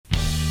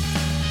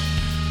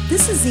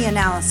This is The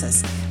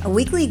Analysis, a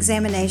weekly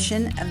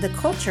examination of the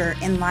culture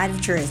in light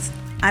of truth.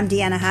 I'm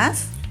Deanna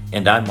Huff.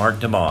 And I'm Mark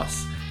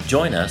DeMoss.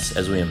 Join us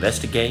as we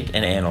investigate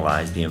and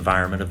analyze the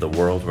environment of the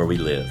world where we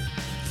live.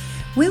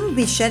 We will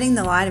be shedding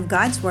the light of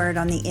God's Word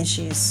on the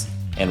issues.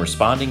 And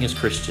responding as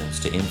Christians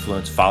to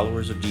influence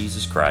followers of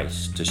Jesus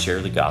Christ to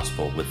share the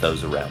gospel with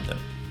those around them.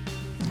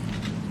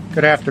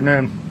 Good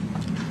afternoon.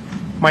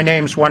 My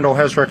name is Wendell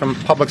Hesrick. I'm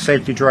Public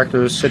Safety Director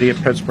of the City of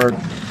Pittsburgh.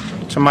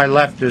 To my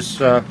left is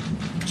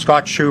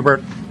Scott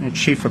Schubert,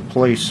 Chief of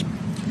Police.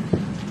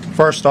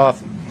 First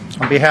off,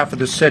 on behalf of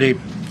the city,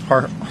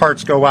 our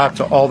hearts go out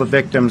to all the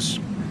victims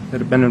that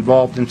have been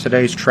involved in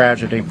today's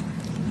tragedy.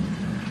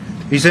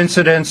 These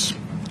incidents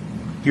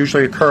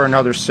usually occur in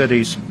other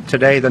cities.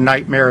 Today, the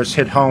nightmare has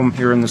hit home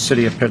here in the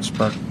city of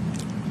Pittsburgh.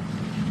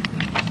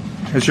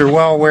 As you're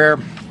well aware,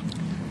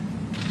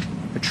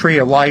 the Tree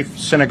of Life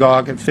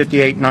Synagogue at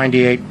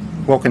 5898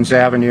 Wilkins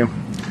Avenue.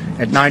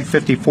 At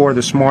 9:54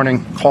 this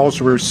morning,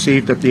 calls were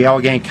received at the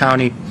Allegheny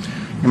County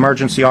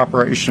Emergency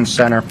Operations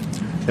Center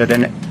that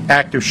an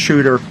active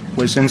shooter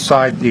was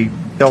inside the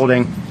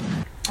building.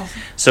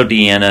 So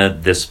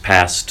Deanna, this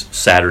past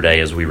Saturday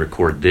as we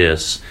record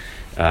this,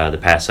 the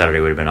past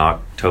Saturday would have been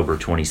October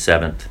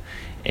 27th,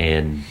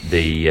 and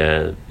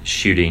the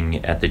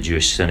shooting at the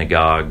Jewish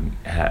Synagogue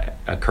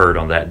occurred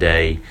on that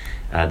day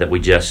that we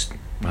just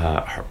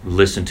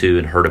listened to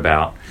and heard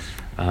about.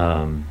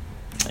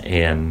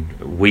 And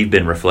we've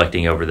been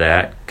reflecting over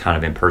that kind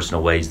of in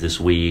personal ways this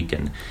week,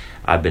 and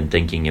I've been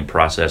thinking and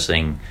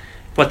processing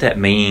what that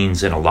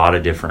means in a lot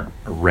of different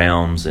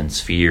realms and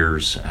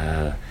spheres.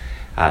 I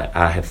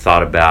have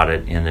thought about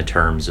it in the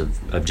terms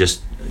of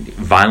just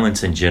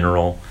violence in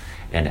general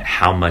and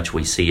how much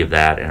we see of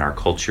that in our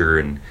culture,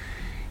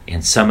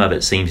 and some of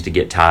it seems to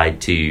get tied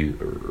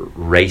to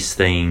race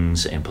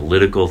things and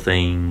political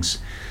things.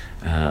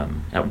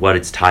 What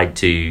it's tied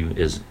to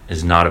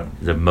is not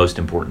of the most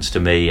importance to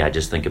me. I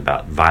just think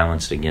about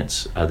violence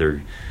against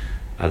other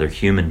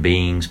human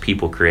beings,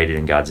 people created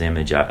in God's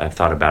image. I've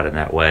thought about it in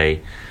that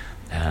way.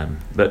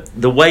 But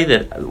the way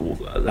that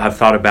I've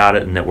thought about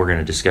it and that we're going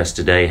to discuss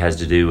today has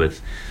to do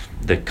with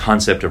the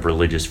concept of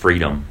religious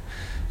freedom.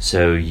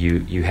 So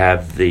you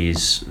have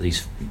these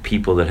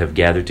people that have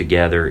gathered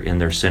together in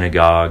their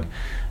synagogue.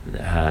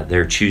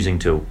 They're choosing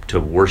to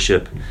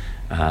worship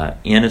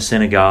in a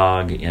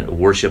synagogue and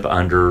worship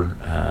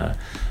under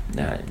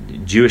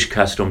Jewish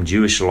custom,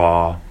 Jewish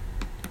law,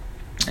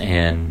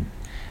 and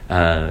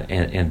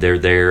they're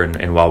there,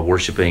 and while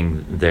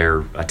worshiping,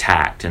 they're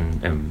attacked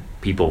and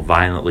people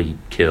violently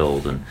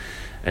killed,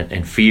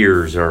 and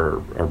fears are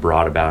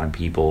brought about in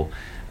people.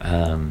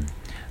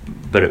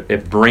 But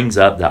it brings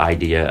up the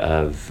idea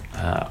of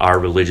our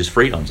religious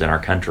freedoms in our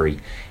country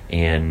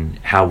and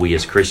how we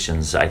as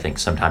Christians, I think,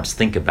 sometimes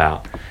think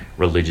about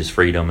religious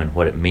freedom and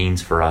what it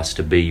means for us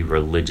to be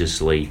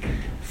religiously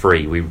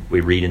free. We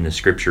read in the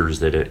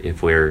scriptures that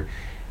if we're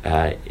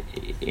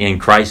in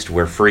Christ,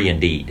 we're free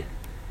indeed.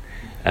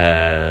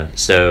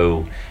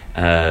 So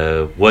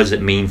what does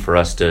it mean for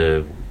us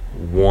to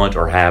want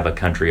or have a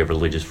country of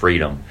religious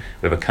freedom?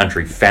 We have a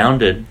country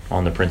founded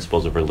on the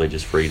principles of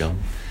religious freedom.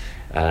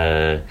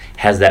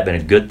 Has that been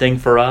a good thing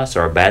for us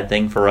or a bad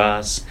thing for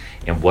us?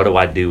 And what do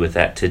I do with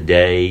that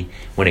today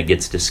when it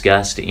gets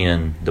discussed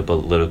in the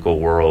political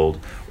world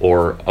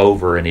or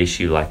over an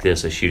issue like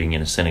this, a shooting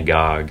in a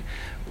synagogue?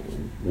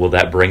 Will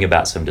that bring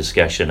about some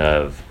discussion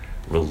of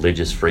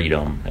religious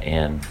freedom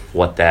and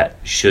what that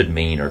should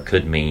mean or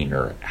could mean,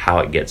 or how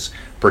it gets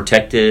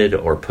protected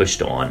or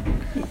pushed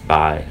on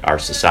by our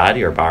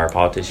society or by our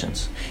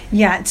politicians?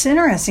 Yeah, it's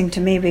interesting to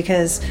me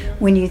because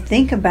when you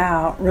think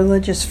about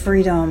religious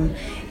freedom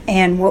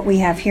and what we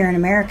have here in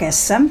America,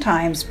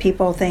 sometimes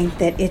people think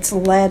that it's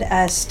led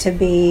us to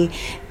be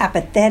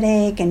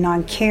apathetic and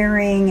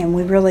non-caring, and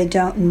we really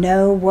don't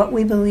know what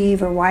we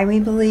believe or why we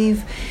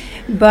believe.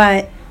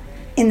 But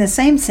in the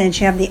same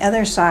sense, you have the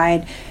other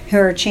side who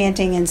are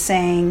chanting and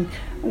saying,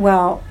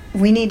 well,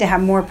 we need to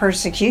have more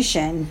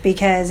persecution,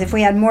 because if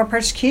we had more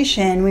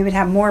persecution, we would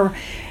have more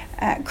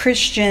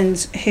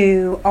Christians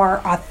who are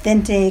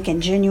authentic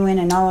and genuine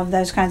and all of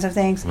those kinds of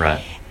things.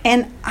 Right.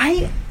 And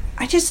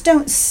I just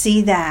don't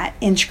see that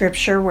in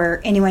Scripture where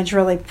anyone's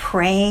really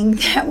praying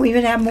that we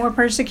would have more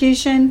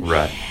persecution.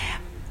 Right.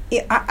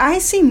 I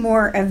see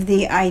more of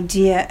the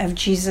idea of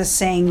Jesus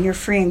saying you're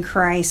free in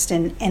Christ,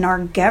 and our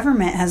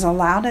government has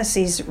allowed us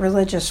these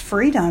religious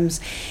freedoms.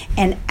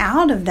 And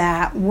out of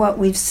that, what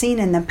we've seen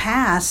in the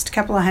past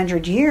couple of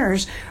hundred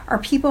years are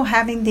people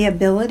having the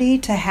ability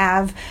to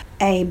have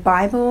a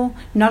Bible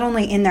not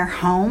only in their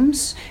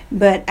homes,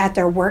 but at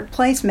their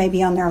workplace,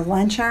 maybe on their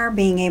lunch hour,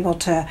 being able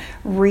to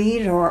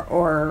read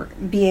or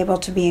be able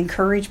to be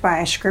encouraged by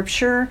a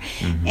scripture.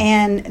 Mm-hmm.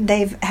 And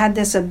they've had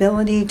this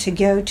ability to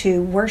go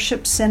to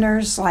worship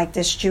centers like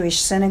this Jewish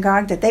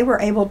synagogue that they were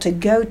able to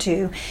go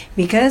to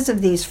because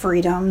of these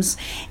freedoms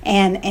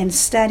and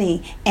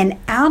study. And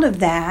out of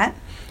that,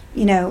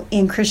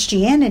 in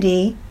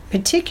Christianity,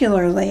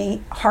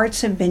 particularly,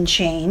 hearts have been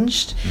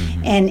changed,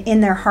 and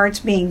in their hearts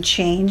being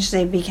changed,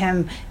 they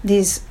become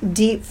these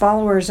deep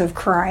followers of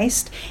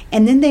Christ,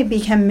 and then they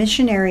become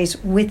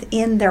missionaries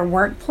within their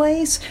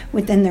workplace,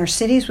 within their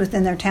cities,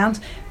 within their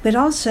towns. But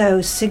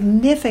also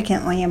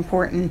significantly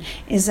important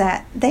is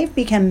that they've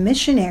become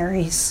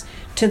missionaries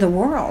to the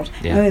world.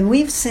 Yeah. I mean,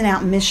 we've sent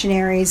out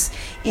missionaries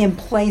in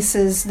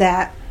places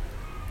that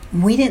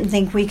we didn't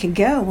think we could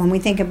go. When we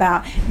think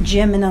about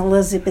Jim and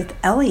Elizabeth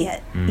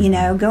Elliot,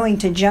 going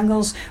to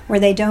jungles where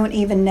they don't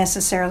even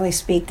necessarily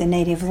speak the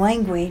native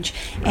language,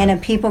 and a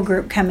people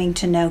group coming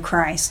to know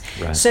Christ.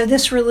 Right. So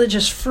this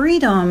religious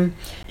freedom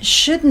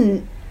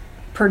shouldn't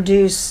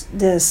produce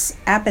this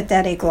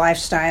apathetic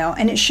lifestyle,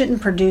 and it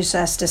shouldn't produce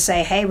us to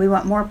say, hey, we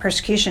want more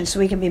persecution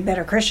so we can be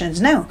better Christians.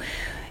 No.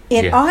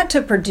 It ought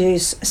to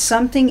produce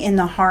something in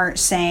the heart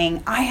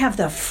saying, I have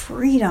the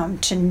freedom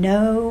to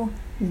know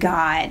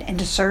God and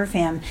to serve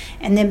Him,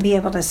 and then be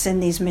able to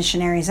send these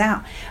missionaries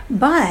out.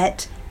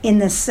 But in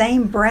the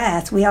same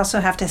breath, we also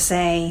have to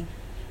say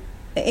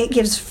it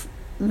gives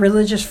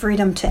religious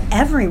freedom to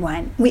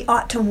everyone. We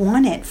ought to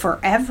want it for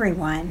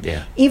everyone.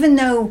 Yeah. Even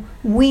though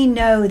we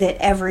know that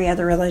every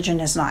other religion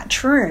is not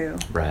true.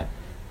 Right.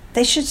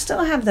 They should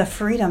still have the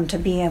freedom to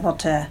be able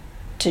to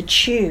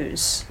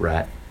choose.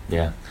 Right.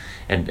 Yeah.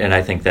 And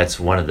I think that's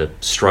one of the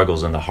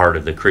struggles in the heart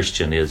of the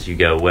Christian is you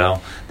go,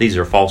 well, these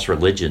are false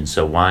religions,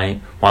 so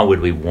why would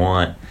we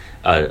want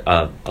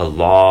a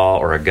law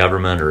or a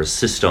government or a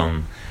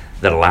system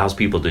that allows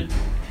people to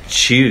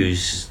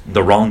choose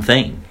the wrong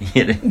thing?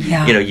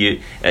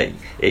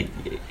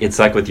 It's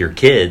like with your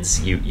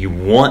kids, you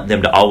want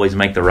them to always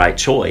make the right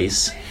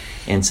choice,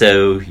 and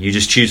so you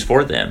just choose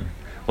for them.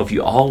 Well, if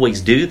you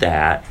always do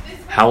that,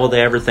 how will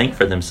they ever think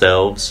for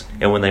themselves,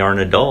 and when they are an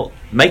adult,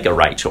 make a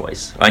right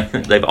choice? Like,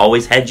 they've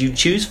always had you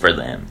choose for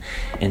them.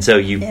 And so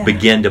you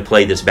begin to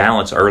play this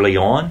balance early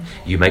on.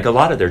 You make a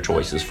lot of their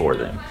choices for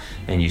them,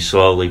 and you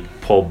slowly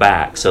pull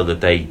back so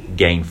that they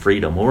gain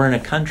freedom. We're in a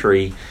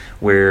country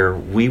where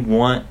we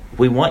want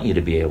you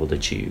to be able to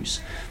choose,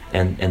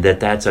 and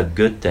that's a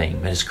good thing.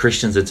 But as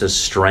Christians, it's a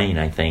strain,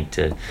 I think,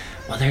 to,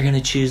 well, they're going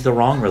to choose the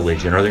wrong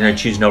religion, or they're going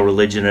to choose no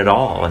religion at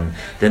all, and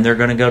then they're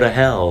going to go to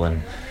hell.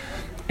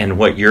 And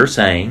what you're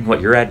saying,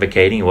 what you're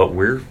advocating, what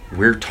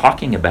we're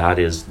talking about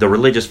is the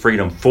religious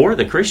freedom for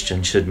the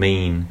Christian should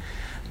mean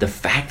the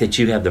fact that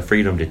you have the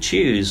freedom to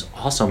choose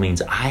also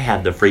means I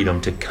have the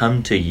freedom to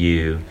come to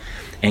you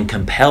and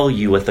compel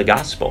you with the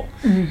gospel.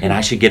 And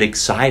I should get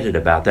excited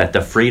about that.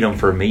 The freedom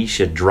for me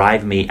should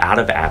drive me out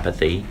of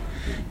apathy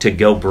to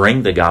go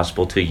bring the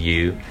gospel to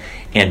you,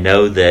 and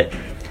know that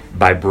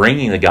by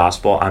bringing the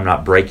gospel, I'm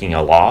not breaking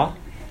a law,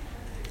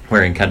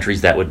 where in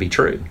countries that would be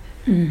true.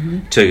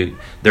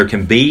 There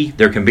can be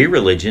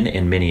religion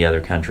in many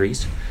other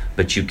countries,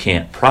 but you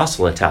can't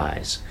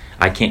proselytize.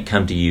 I can't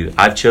come to you.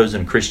 I've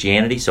chosen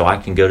Christianity, so I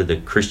can go to the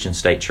Christian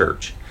state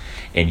church,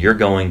 and you're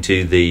going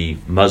to the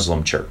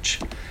Muslim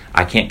church.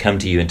 I can't come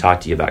to you and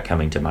talk to you about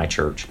coming to my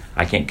church.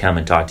 I can't come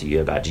and talk to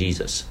you about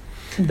Jesus.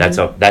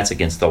 That's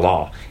against the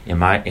law.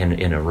 In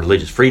a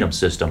religious freedom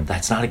system,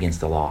 that's not against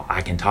the law.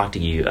 I can talk to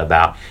you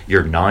about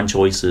your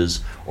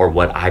non-choices, or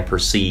what I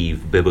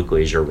perceive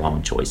biblically as your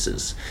wrong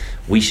choices.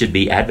 We should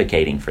be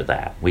advocating for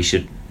that. We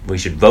should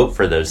vote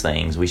for those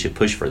things. We should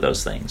push for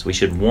those things. We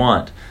should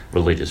want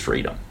religious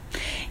freedom.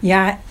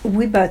 Yeah,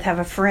 we both have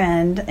a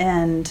friend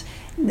and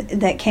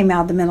that came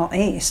out of the Middle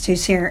East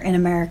who's here in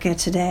America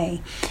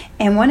today.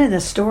 And one of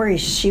the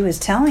stories she was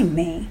telling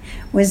me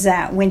was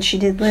that when she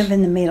did live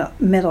in the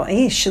Middle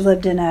East, she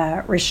lived in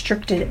a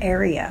restricted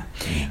area.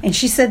 And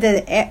she said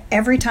that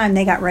every time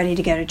they got ready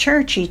to go to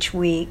church each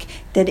week,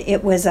 that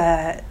it was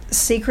a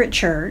secret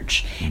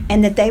church,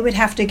 and that they would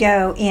have to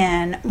go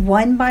in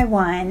one by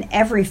one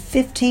every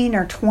 15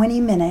 or 20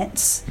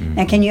 minutes.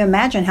 Now, can you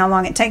imagine how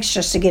long it takes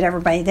just to get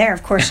everybody there?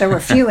 Of course, there were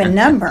few in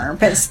number,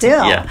 but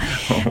still.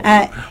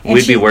 Yeah.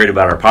 We'd be worried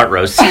about our pot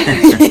roast.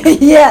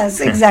 Yes,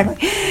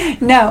 exactly.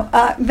 No,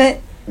 but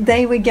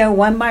they would go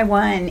one by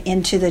one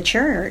into the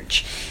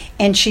church,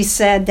 and she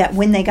said that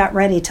when they got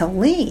ready to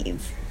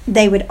leave,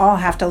 they would all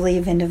have to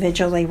leave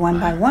individually one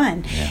by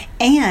one. Yeah.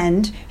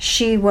 And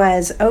she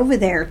was over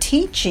there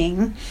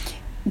teaching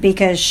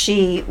because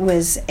she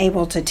was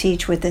able to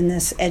teach within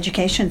this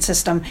education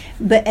system,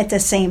 but at the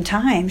same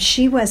time,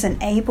 she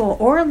wasn't able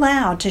or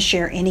allowed to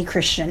share any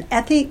Christian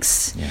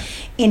ethics,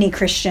 any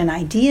Christian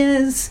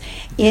ideas.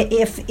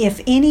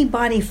 If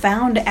anybody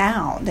found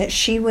out that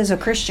she was a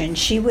Christian,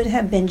 she would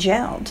have been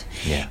jailed.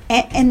 Yeah.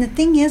 And the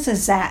thing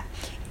is that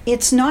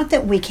it's not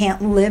that we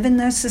can't live in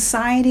those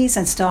societies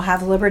and still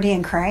have liberty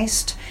in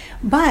Christ,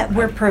 but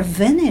we're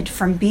prevented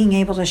from being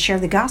able to share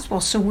the gospel.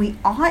 So we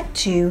ought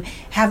to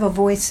have a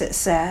voice that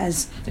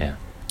says,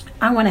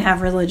 I want to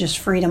have religious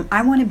freedom.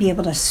 I want to be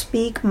able to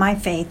speak my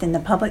faith in the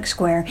public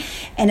square.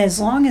 And as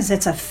long as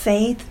it's a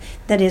faith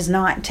that is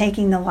not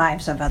taking the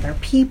lives of other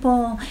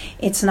people,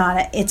 it's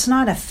not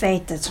a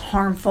faith that's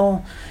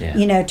harmful,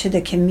 to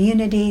the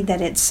community,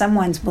 that it's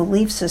someone's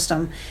belief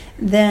system,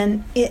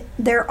 then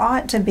there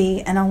ought to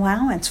be an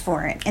allowance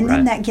for it. And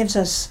then that gives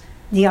us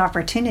the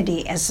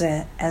opportunity as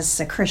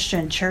a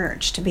Christian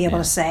church to be able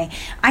to say,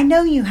 I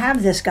know you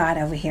have this God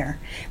over here,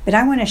 but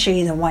I want to show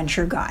you the one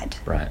true God.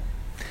 Right.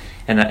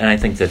 And I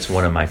think that's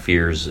one of my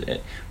fears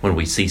when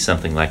we see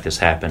something like this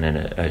happen in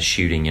a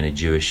shooting in a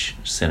Jewish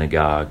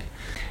synagogue.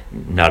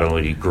 Not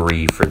only to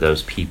grieve for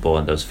those people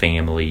and those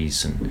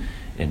families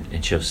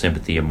and show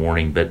sympathy and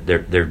mourning, but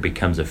there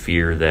becomes a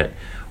fear that,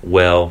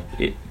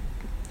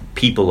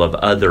 people of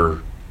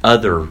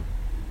other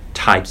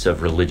types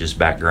of religious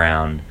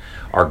background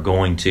are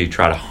going to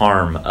try to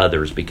harm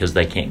others because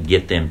they can't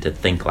get them to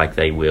think like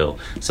they will.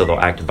 So they'll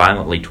act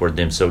violently toward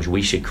them. So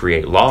we should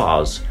create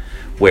laws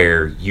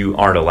where you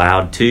aren't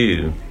allowed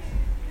to.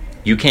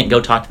 You can't go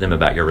talk to them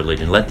about your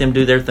religion. Let them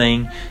do their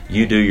thing.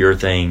 You do your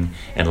thing,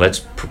 and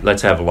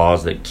let's have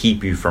laws that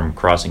keep you from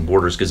crossing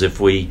borders. Because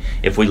if we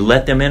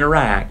let them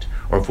interact,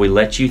 or if we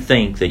let you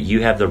think that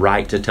you have the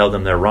right to tell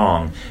them they're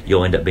wrong,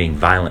 you'll end up being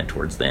violent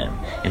towards them.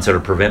 And so to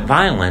prevent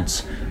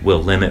violence,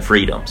 we'll limit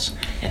freedoms.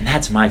 And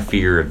that's my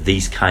fear of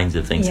these kinds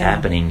of things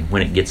happening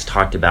when it gets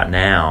talked about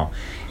now.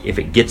 If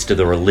it gets to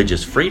the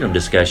religious freedom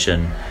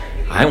discussion,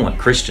 I want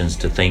Christians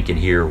to think and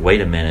hear,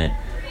 wait a minute,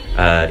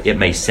 it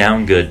may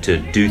sound good to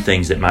do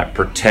things that might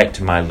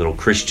protect my little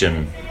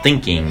Christian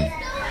thinking,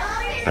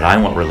 but I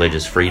want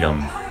religious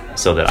freedom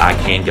so that I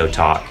can go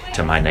talk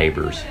to my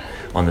neighbors.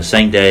 On the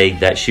same day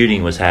that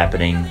shooting was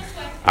happening,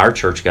 our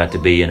church got to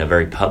be in a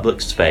very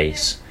public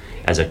space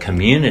as a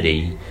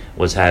community,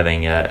 was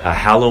having a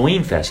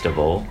Halloween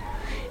festival.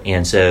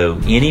 And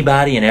so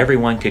anybody and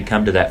everyone could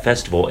come to that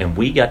festival, and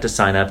we got to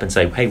sign up and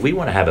say, hey, we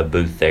want to have a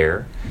booth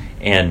there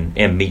and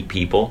meet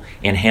people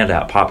and hand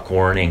out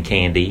popcorn and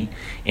candy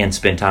and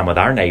spend time with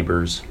our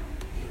neighbors.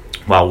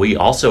 While we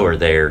also are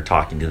there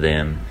talking to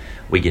them,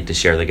 we get to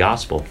share the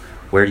gospel.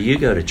 Where do you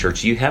go to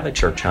church? You have a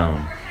church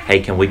home. Hey,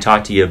 can we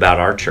talk to you about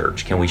our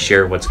church? Can we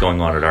share what's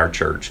going on at our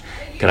church?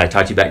 Could I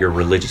talk to you about your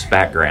religious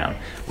background?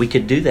 We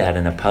could do that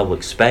in a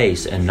public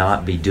space and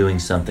not be doing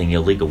something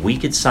illegal. We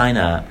could sign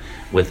up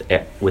with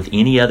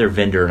any other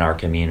vendor in our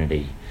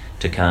community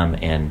to come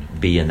and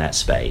be in that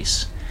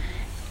space.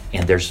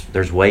 And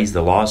there's ways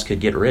the laws could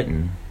get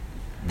written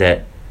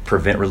that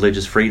prevent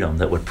religious freedom,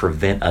 that would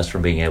prevent us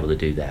from being able to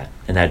do that.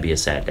 And that'd be a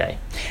sad day.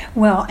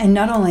 Well, and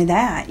not only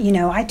that,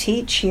 I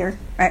teach here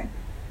at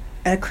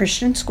a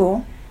Christian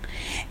school,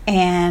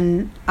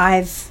 and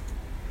I've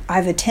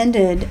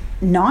attended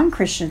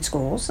non-Christian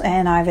schools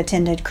and I've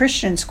attended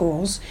Christian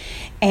schools,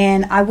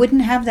 and I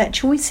wouldn't have that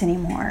choice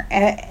anymore.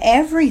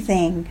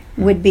 Everything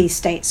would be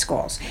state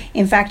schools.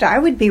 In fact, I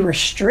would be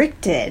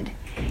restricted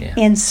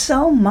in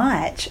so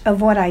much of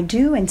what I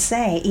do and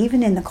say,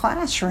 even in the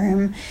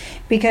classroom,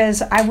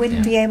 because I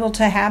wouldn't be able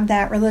to have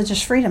that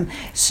religious freedom.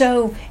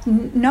 So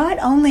not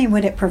only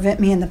would it prevent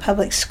me in the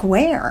public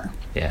square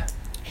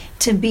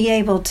to be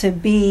able to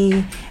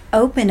be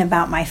open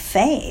about my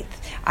faith,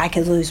 I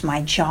could lose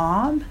my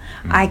job.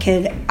 I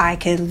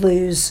could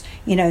lose,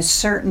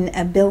 certain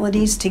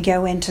abilities to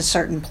go into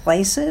certain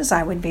places.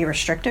 I would be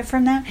restricted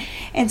from that.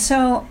 And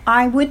so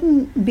I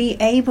wouldn't be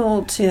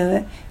able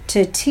to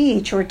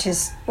teach or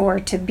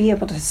to be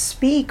able to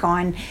speak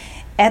on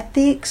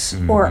ethics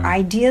or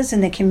ideas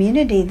in the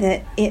community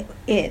that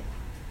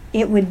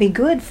it would be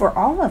good for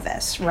all of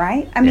us,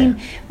 right? I mean,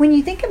 when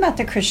you think about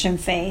the Christian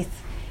faith,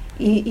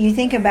 you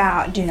think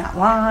about do not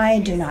lie,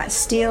 do not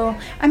steal.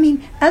 I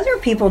mean, other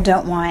people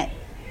don't want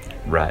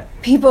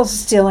people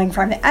stealing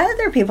from it.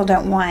 Other people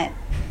don't want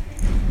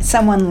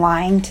someone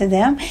lying to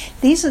them.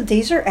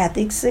 These are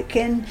ethics that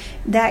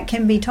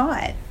can be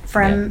taught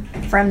from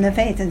the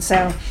faith. And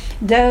so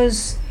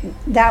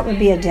that would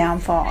be a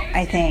downfall,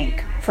 I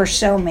think, for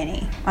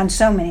on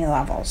so many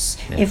levels,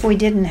 if we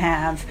didn't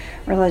have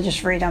religious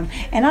freedom.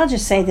 And I'll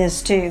just say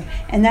this too,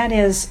 and that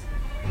is,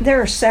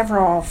 there are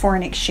several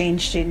foreign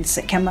exchange students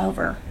that come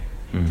over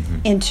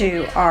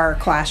into our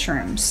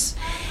classrooms.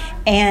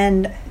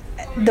 And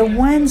the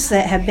ones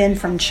that have been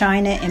from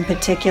China in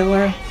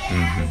particular,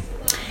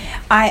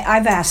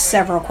 I've asked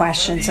several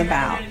questions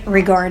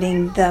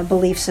regarding the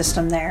belief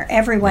system there.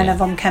 Every one of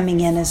them coming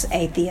in as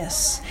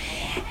atheists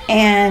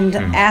and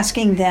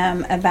asking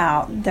them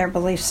about their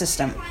belief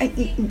system.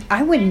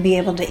 I wouldn't be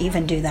able to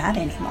even do that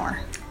anymore.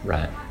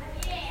 Right.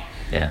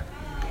 Yeah.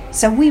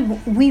 So we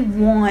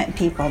want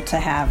people to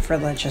have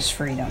religious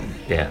freedom.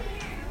 Yeah.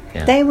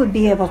 They would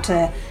be able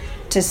to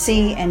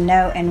see and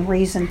know and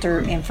reason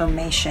through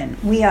information.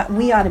 We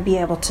ought to be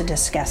able to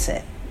discuss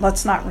it.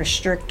 Let's not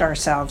restrict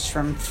ourselves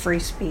from free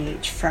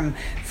speech, from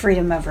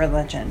freedom of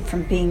religion,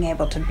 from being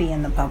able to be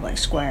in the public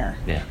square.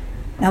 Yeah.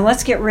 Now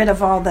let's get rid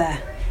of all the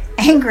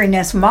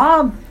angriness,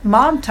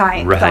 mob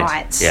type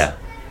thoughts. Yeah.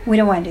 We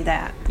don't want to do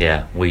that.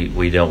 Yeah,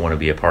 we don't want to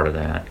be a part of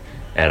that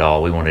at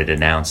all. We want to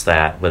denounce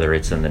that, whether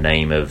it's in the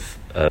name of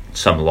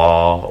some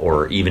law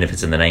or even if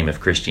it's in the name of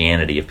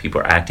Christianity. If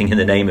people are acting in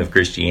the name of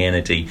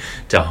Christianity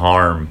to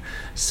harm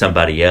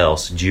somebody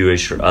else,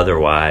 Jewish or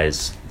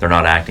otherwise, they're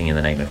not acting in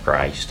the name of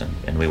Christ,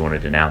 and we want to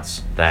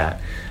denounce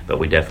that. But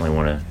we definitely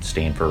want to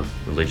stand for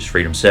religious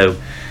freedom. So,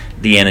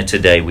 Deanna,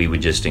 today we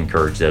would just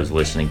encourage those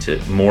listening to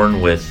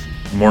mourn with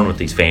mourn with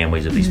these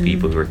families of these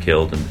people who were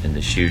killed in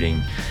the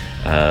shooting.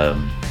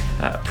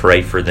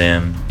 Pray for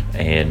them,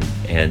 and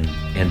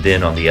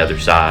then on the other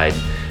side,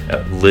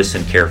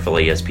 listen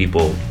carefully as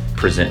people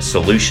present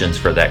solutions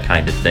for that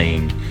kind of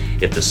thing.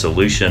 If the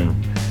solution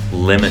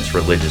limits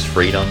religious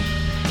freedom,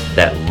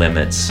 that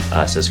limits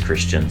us as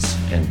Christians,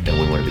 and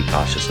we want to be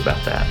cautious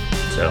about that.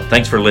 So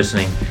thanks for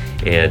listening,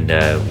 and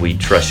we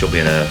trust you'll be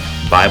in a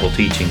Bible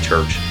teaching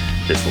church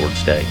this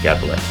Lord's Day. God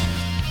bless.